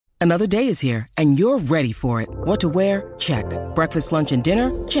Another day is here, and you're ready for it. What to wear? Check. Breakfast, lunch, and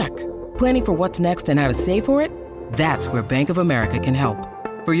dinner? Check. Planning for what's next and how to save for it? That's where Bank of America can help.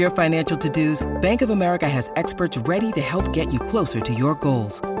 For your financial to-dos, Bank of America has experts ready to help get you closer to your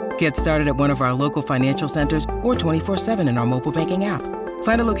goals. Get started at one of our local financial centers or 24/7 in our mobile banking app.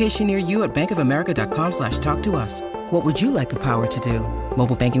 Find a location near you at bankofamerica.com/talktous. What would you like the power to do?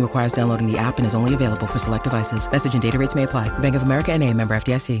 Mobile banking requires downloading the app and is only available for select devices. Message and data rates may apply. Bank of America N.A., member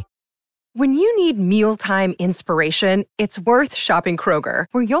FDIC. When you need mealtime inspiration, it's worth shopping Kroger,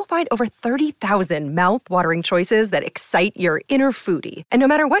 where you'll find over 30,000 mouth-watering choices that excite your inner foodie. And no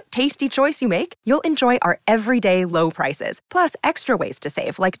matter what tasty choice you make, you'll enjoy our everyday low prices, plus extra ways to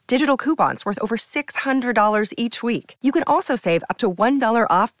save, like digital coupons worth over $600 each week. You can also save up to $1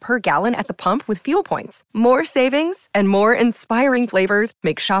 off per gallon at the pump with fuel points. More savings and more inspiring flavors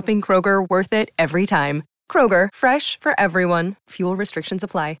make shopping Kroger worth it every time. Kroger, fresh for everyone. Fuel restrictions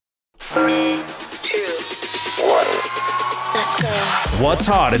apply. 3, 2, 1. Let's go. What's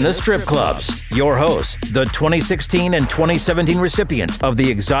hot in the strip clubs? Your hosts, the 2016 and 2017 recipients of the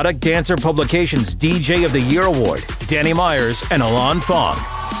Exotic Dancer Publications DJ of the Year Award, Danny Myers and Alon Fong.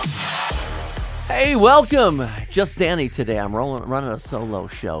 Hey, welcome. Just Danny today. I'm running a solo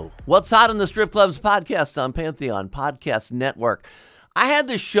show. What's hot in the strip clubs podcast on Pantheon Podcast Network. I had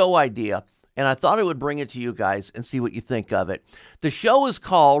this show idea, and I thought I would bring it to you guys and see what you think of it. The show is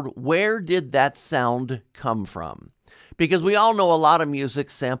called Where Did That Sound Come From? Because we all know a lot of music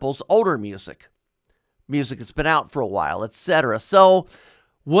samples older music that's been out for a while, etc. So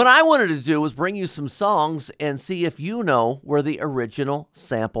what I wanted to do was bring you some songs and see if you know where the original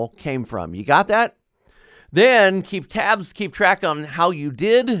sample came from. You got that? Then keep track on how you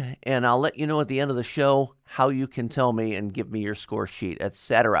did, and I'll let you know at the end of the show how you can tell me and give me your score sheet,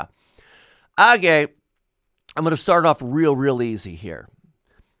 etc. Okay, I'm going to start off real easy here.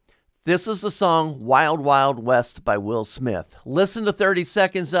 This is the song Wild Wild West by Will Smith. Listen to 30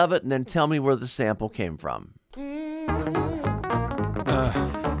 seconds of it and then tell me where the sample came from.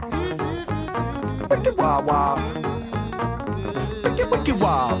 Wicked wild wild. Wicked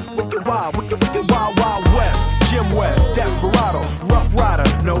wild. Wicked wild. Wicked wild wild west. Jim West, Desperado, Rough Rider.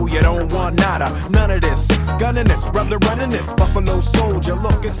 No, you don't want nada. None of this. 6 gunning this, brother running this. Buffalo Soldier.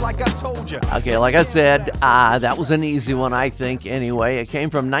 Look, it's like I told you. Okay, like I said, that was an easy one, I think, anyway. It came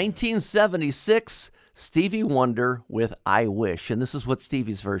from 1976, Stevie Wonder with I Wish. And this is what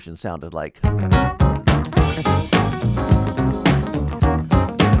Stevie's version sounded like.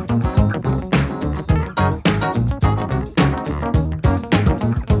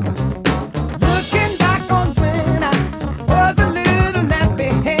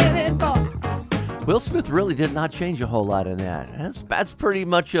 Will Smith really did not change a whole lot in that. That's pretty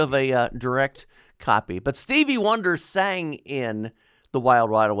much of a direct copy. But Stevie Wonder sang in the Wild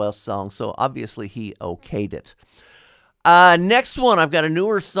Wild West song, so obviously he okayed it. Next one, I've got a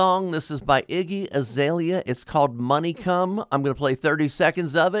newer song. This is by Iggy Azalea. It's called Money Come. I'm going to play 30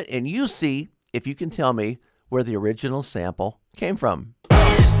 seconds of it, and you see if you can tell me where the original sample came from.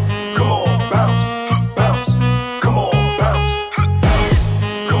 Come on, bounce, bounce. Come on, bounce.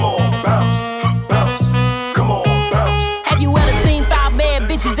 Come on, bounce.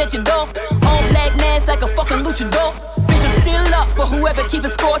 Bitches at your door, all black mask like a fucking luchador. Bitch, I'm still up for whoever keep a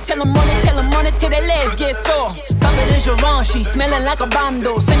score. Tell them money till their legs get sore. Confident Givenchy, smelling like a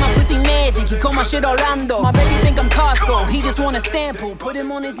bando. Say my pussy magic, he call my shit Orlando. My baby think I'm Costco, he just want a sample. Put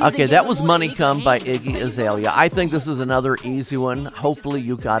him on his. Okay, that was Money Come by Iggy Azalea. I think this is another easy one. Hopefully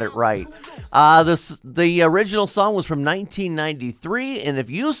you got it right. The original song was from 1993, and if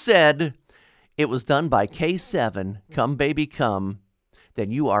you said it was done by K7, Come Baby Come, then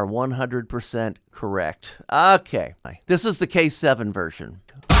you are 100% correct. Okay, this is the K7 version.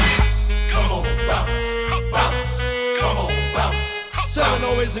 Come on, bounce, bounce. Come on, bounce. 7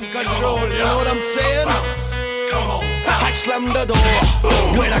 always in control, you know what I'm saying? Bounce. Come on, bounce. I slam the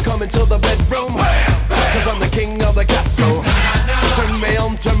door when I come into the bedroom, cause I'm the king of the castle. Turn me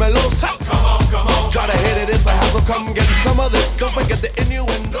on, turn me loose. Come on. Try to hit it, it's a hassle. Come get some of this. Don't forget the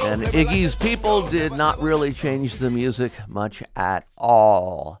innuendo. And Iggy's people did not really change the music much at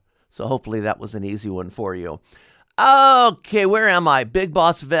all. So hopefully that was an easy one for you. Okay, where am I? Big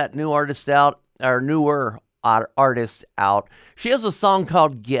Boss Vet, newer artist out. She has a song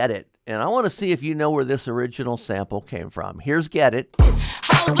called Get It. And I want to see if you know where this original sample came from. Here's Get It.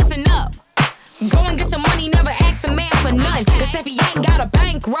 Hoes, listen up. Go and get your money, never ask a man for none. Cause if he ain't got a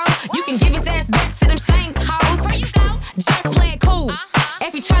bankroll, you can give his ass back to them stank hoes. Where you go? Just play it cool.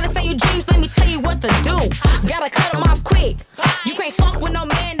 If you trying to sell your dreams, let me tell you what to do. Gotta cut them off quick. You can't fuck with no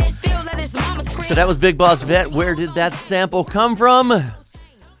man that still let his mama's crib. So that was Big Boss Vet. Where did that sample come from?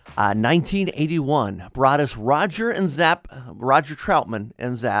 1981 brought us Roger Troutman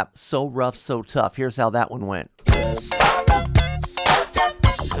and Zapp, So Rough, So Tough. Here's how that one went.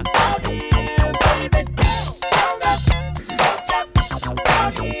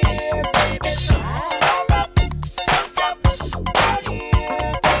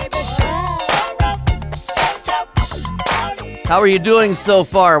 How are you doing so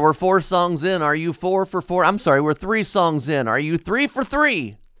far? We're 4 songs in. Are you 4 for 4? I'm sorry, we're 3 songs in. Are you 3 for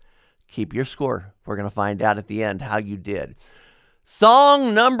 3? Keep your score. We're going to find out at the end how you did.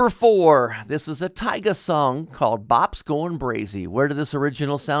 Song number 4. This is a Tyga song called Bop's Going Brazy. Where did this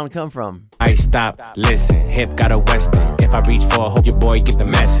original sound come from? I stop, listen, hip got a western. If I reach for, hope your boy get the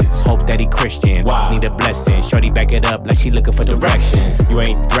message. Hope that he Christian, need a blessing. Shorty back it up like she looking for directions. You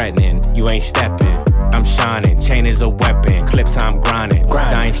ain't threatening, you ain't stepping. I'm shining, chain is a weapon. Clips I'm grinding,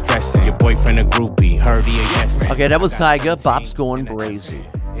 I ain't stressing. Your boyfriend a groupie, heard he a yes man. Okay, that was Tyga, Bop's Going Brazy.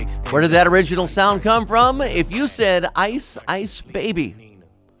 Where did that original sound come from? If you said Ice Ice Baby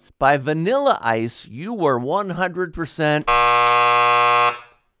by Vanilla Ice, you were 100%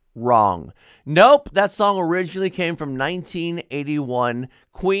 wrong. Nope, that song originally came from 1981.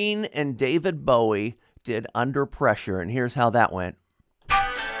 Queen and David Bowie did Under Pressure, and here's how that went.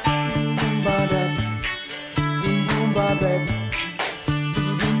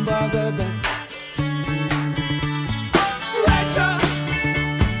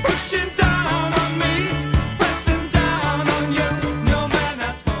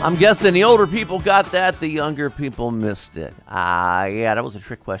 I'm guessing the older people got that, the younger people missed it. Yeah, that was a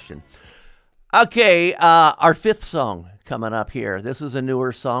trick question. Okay, our 5th song coming up here. This is a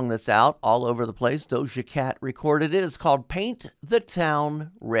newer song that's out all over the place. Doja Cat recorded it. It's called Paint the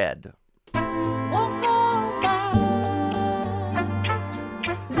Town Red.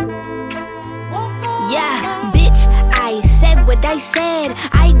 Yeah, bitch, I said what I said.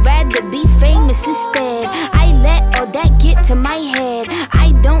 I'd rather be famous instead. I let all that get to my head.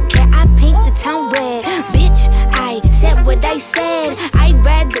 I don't care, I paint the town red. Bitch, I said what I said. I'd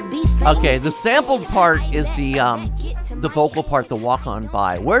rather be famous. Okay, the sampled part is the vocal part, the Walk On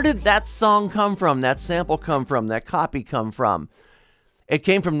By. Where did that song come from? That sample come from? That copy come from? It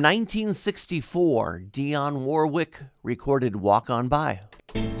came from 1964. Dionne Warwick recorded Walk On By.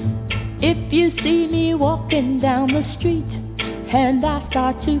 If you see me walking down the street and I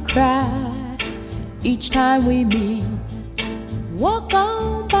start to cry each time we meet, walk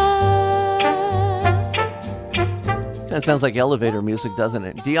on by. That sounds like elevator music, doesn't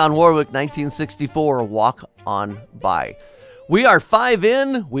it? Dionne Warwick, 1964, Walk On By. We are 5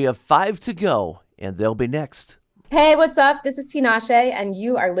 in. We have 5 to go, and they'll be next. Hey, what's up? This is Tinashe, and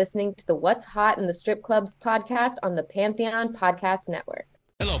you are listening to the What's Hot in the Strip Clubs podcast on the Pantheon Podcast Network.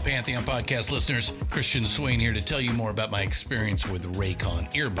 Hello, Pantheon Podcast listeners. Christian Swain here to tell you more about my experience with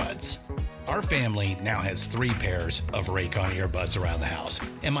Raycon earbuds. Our family now has 3 pairs of Raycon earbuds around the house,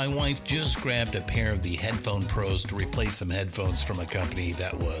 and my wife just grabbed a pair of the Headphone Pros to replace some headphones from a company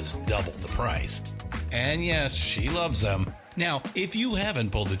that was double the price. And yes, she loves them. Now, if you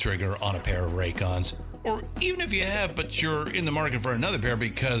haven't pulled the trigger on a pair of Raycons, or even if you have, but you're in the market for another pair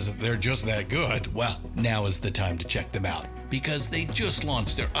because they're just that good, well, now is the time to check them out, because they just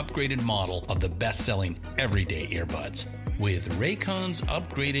launched their upgraded model of the best-selling everyday earbuds. With Raycon's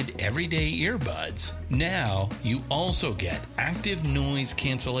upgraded everyday earbuds, now you also get active noise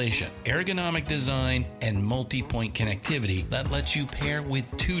cancellation, ergonomic design, and multi-point connectivity that lets you pair with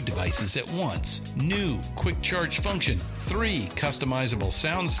 2 devices at once. New quick charge function, 3 customizable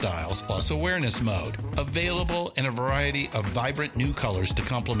sound styles, plus awareness mode. Available in a variety of vibrant new colors to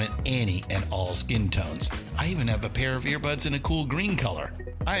complement any and all skin tones. I even have a pair of earbuds in a cool green color.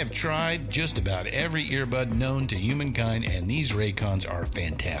 I have tried just about every earbud known to humankind, and these Raycons are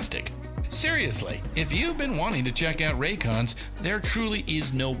fantastic. Seriously, if you've been wanting to check out Raycons, there truly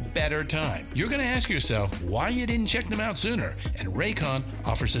is no better time. You're going to ask yourself why you didn't check them out sooner, and Raycon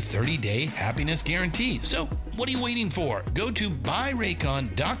offers a 30-day happiness guarantee. So what are you waiting for? Go to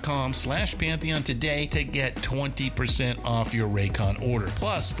buyraycon.com/Pantheon today to get 20% off your Raycon order,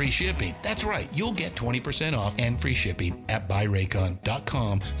 plus free shipping. That's right, you'll get 20% off and free shipping at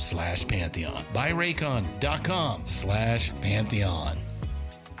buyraycon.com/Pantheon. buyraycon.com/Pantheon.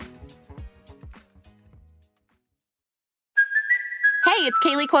 Hey, it's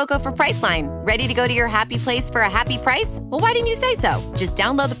Kaylee Cuoco for Priceline. Ready to go to your happy place for a happy price? Well, why didn't you say so? Just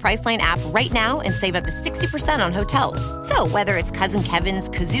download the Priceline app right now and save up to 60% on hotels. So whether it's Cousin Kevin's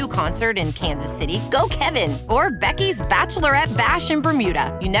Kazoo Concert in Kansas City, go Kevin, or Becky's Bachelorette Bash in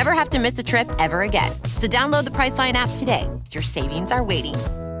Bermuda, you never have to miss a trip ever again. So download the Priceline app today. Your savings are waiting.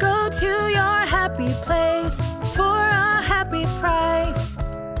 Go to your happy place for a happy price.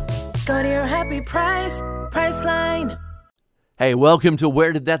 Go to your happy price, Priceline. Hey, welcome to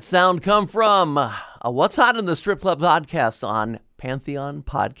Where Did That Sound Come From? What's Hot in the Strip Club podcast on Pantheon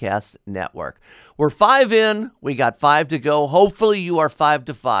Podcast Network. We're 5 in. We got 5 to go. Hopefully you are 5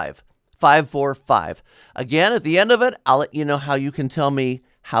 to 5. 5, 4, 5. Again, at the end of it, I'll let you know how you can tell me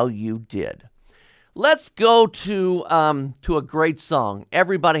how you did. Let's go to a great song.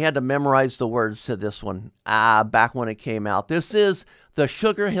 Everybody had to memorize the words to this one back when it came out. This is the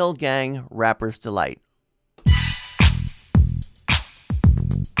Sugar Hill Gang, Rapper's Delight.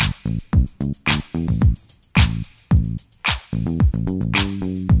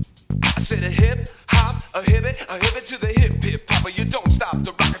 I said a hip hop, a hibbit to the hip hip hopper. You don't stop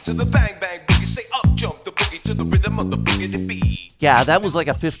the rocket to the bang bang boogie. Say up jump the boogie to the rhythm of the boogie to beat. Yeah, that was like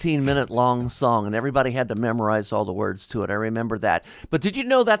a 15-minute long song, and everybody had to memorize all the words to it. I remember that. But did you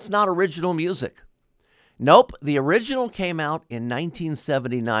know that's not original music? Nope, the original came out in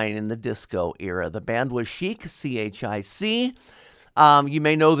 1979 in the disco era. The band was Chic, C-H-I-C. You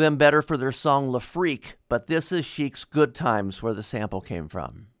may know them better for their song La Freak, but this is Chic's Good Times, where the sample came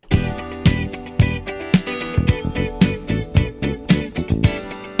from.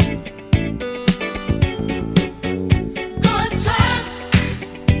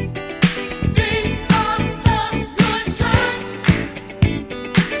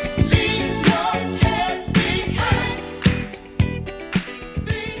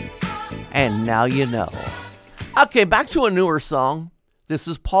 And now you know. Okay, back to a newer song. This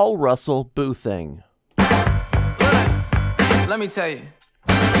is Paul Russell, Boo Thing. Let me tell you.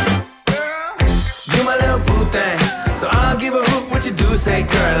 You my little boo thing, so I'll give a hoot what you do. Say,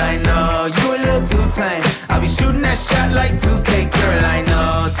 girl, I know you a little too tame. I'll be shooting that shot like 2K, girl, I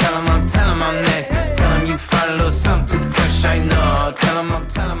know. Tell him I'm next. Tell him you find a little something too fresh, I know. Tell him I'm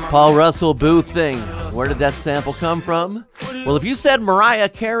Paul Russell, Boo Thing. Where did that sample come from? Well, if you said Mariah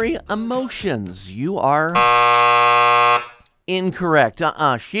Carey, Emotions, you are incorrect.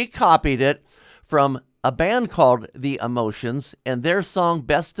 She copied it from a band called The Emotions and their song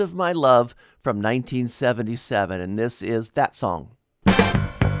Best of My Love from 1977, and this is that song.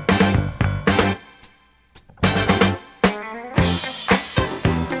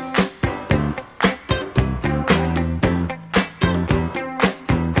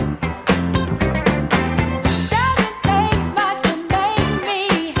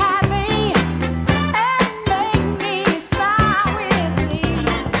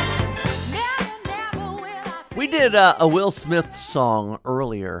 We did a Will Smith song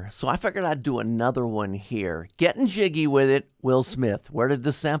earlier, so I figured I'd do another one here. Getting jiggy with it, Will Smith. Where did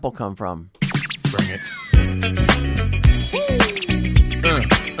this sample come from? Bring it.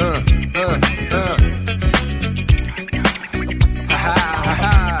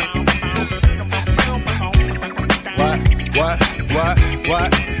 What?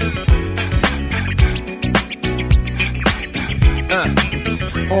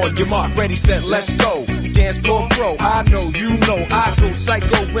 On your mark, ready, set, let's go. Dance floor pro, I know, you know, I go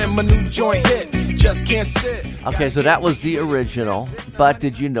psycho when my new joint hit. Just can't sit. Okay, so that was the original, but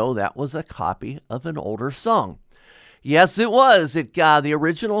did you know that was a copy of an older song? Yes, it was. The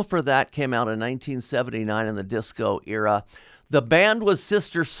original for that came out in 1979 in the disco era. The band was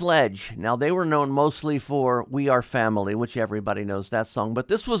Sister Sledge. Now, they were known mostly for We Are Family, which everybody knows that song, but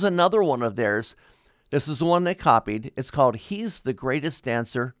this was another one of theirs. This is the one they copied. It's called He's the Greatest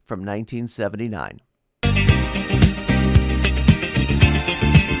Dancer from 1979.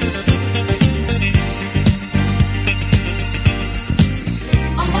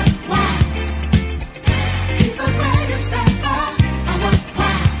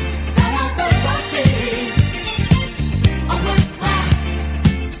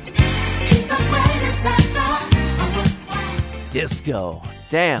 Disco.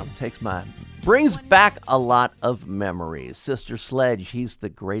 Damn, brings back a lot of memories. Sister Sledge, He's the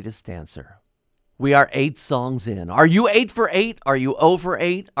Greatest Dancer. We are 8 songs in. Are you 8 for 8? Are you 0 for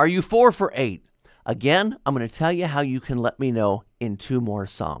 8? Are you 4 for 8? Again, I'm going to tell you how you can let me know in 2 more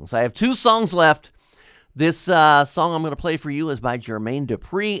songs. I have 2 songs left. This song I'm going to play for you is by Jermaine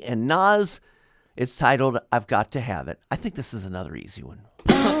Dupri and Nas. It's titled I've Got to Have It. I think this is another easy one.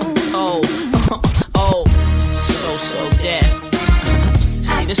 So that.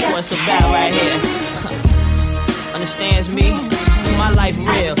 See, this what's about right here. Understands me? My life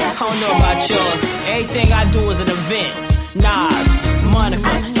real. I don't know about yours. Everything I do is an event. Nas, Monica,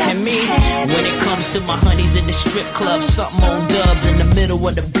 and me. When it comes to my honeys in the strip club, something on dubs in the middle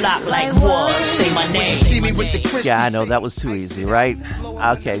of the block like what? Say my name. See me with the yeah, I know, that was too easy, right?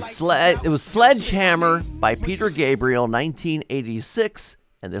 Okay, it was Sledgehammer by Peter Gabriel, 1986,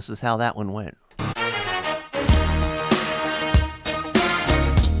 and this is how that one went.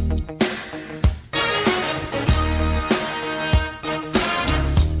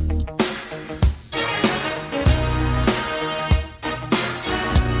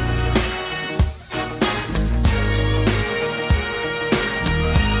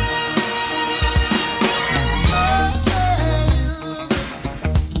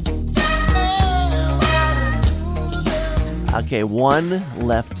 Okay, one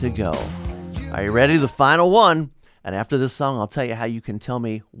left to go. Are you ready? The final one. And after this song, I'll tell you how you can tell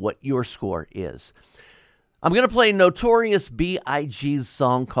me what your score is. I'm going to play Notorious B.I.G.'s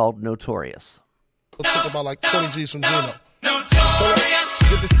song called Notorious. It took about like 20 G's from Gino. Notorious. So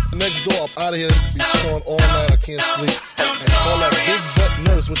get this next door up out of here. Be snoring all night. I can't sleep. And all that big butt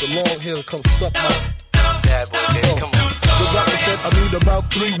nurse with the long hair that comes suck my... Bad boy, come on. The doctor said I need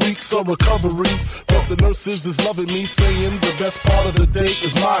about 3 weeks of recovery. But the nurses is loving me, saying the best part of the day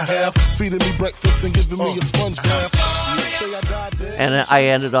is my half. Feeding me breakfast and giving me a sponge bath. And I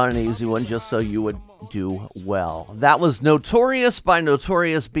ended on an easy one just so you would do well. That was Notorious by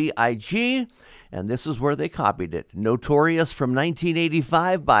Notorious B.I.G. And this is where they copied it. Notorious from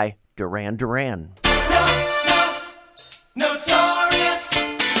 1985 by Duran Duran. Notorious.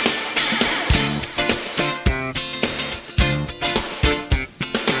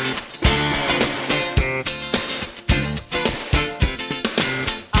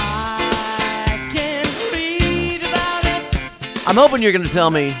 I'm hoping you're going to tell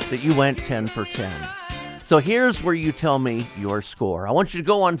me that you went 10 for 10. So here's where you tell me your score. I want you to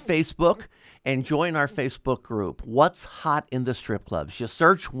go on Facebook and join our Facebook group, What's Hot in the Strip Clubs. Just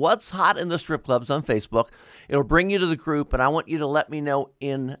search What's Hot in the Strip Clubs on Facebook. It'll bring you to the group, and I want you to let me know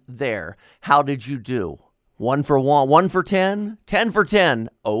in there. How did you do? 1 for 1, 1 for 10, 10 for 10,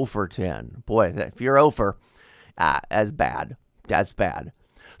 0 for 10. Boy, if you're 0 for, that's bad. That's bad.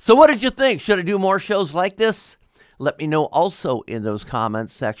 So what did you think? Should I do more shows like this? Let me know also in those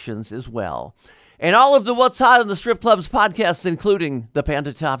comments sections as well. And all of the What's Hot in the Strip Clubs podcasts, including the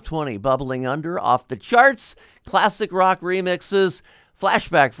Panda Top 20, Bubbling Under, Off the Charts, Classic Rock Remixes,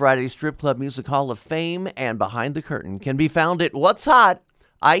 Flashback Friday, Strip Club Music Hall of Fame, and Behind the Curtain, can be found at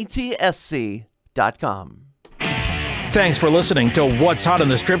what'shotitsc.com. Thanks for listening to What's Hot in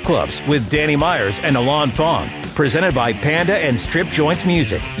the Strip Clubs with Danny Myers and Alon Fong, presented by Panda and Strip Joints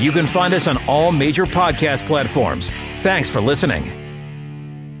Music. You can find us on all major podcast platforms. Thanks for listening.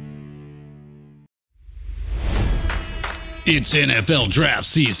 It's NFL draft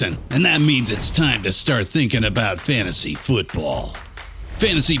season, and that means it's time to start thinking about fantasy football.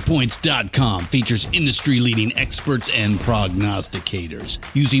 FantasyPoints.com features industry-leading experts and prognosticators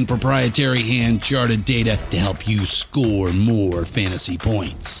using proprietary hand-charted data to help you score more fantasy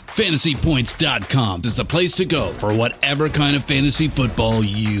points. FantasyPoints.com is the place to go for whatever kind of fantasy football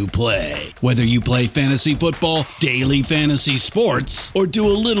you play. Whether you play fantasy football, daily fantasy sports, or do a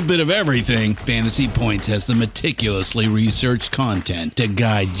little bit of everything, Fantasy Points has the meticulously researched content to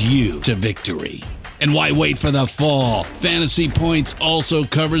guide you to victory. And why wait for the fall? Fantasy Points also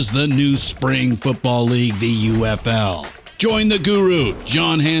covers the new spring football league, the UFL. Join the guru,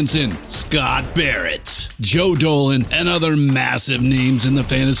 John Hansen, Scott Barrett, Joe Dolan, and other massive names in the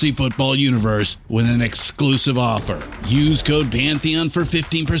fantasy football universe with an exclusive offer. Use code Pantheon for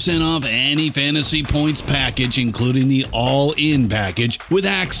 15% off any Fantasy Points package, including the all-in package, with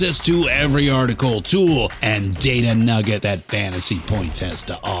access to every article, tool, and data nugget that Fantasy Points has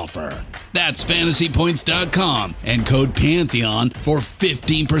to offer. That's FantasyPoints.com and code Pantheon for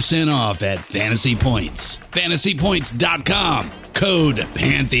 15% off at Fantasy Points. FantasyPoints.com, code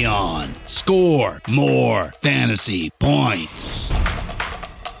Pantheon. Score more fantasy points.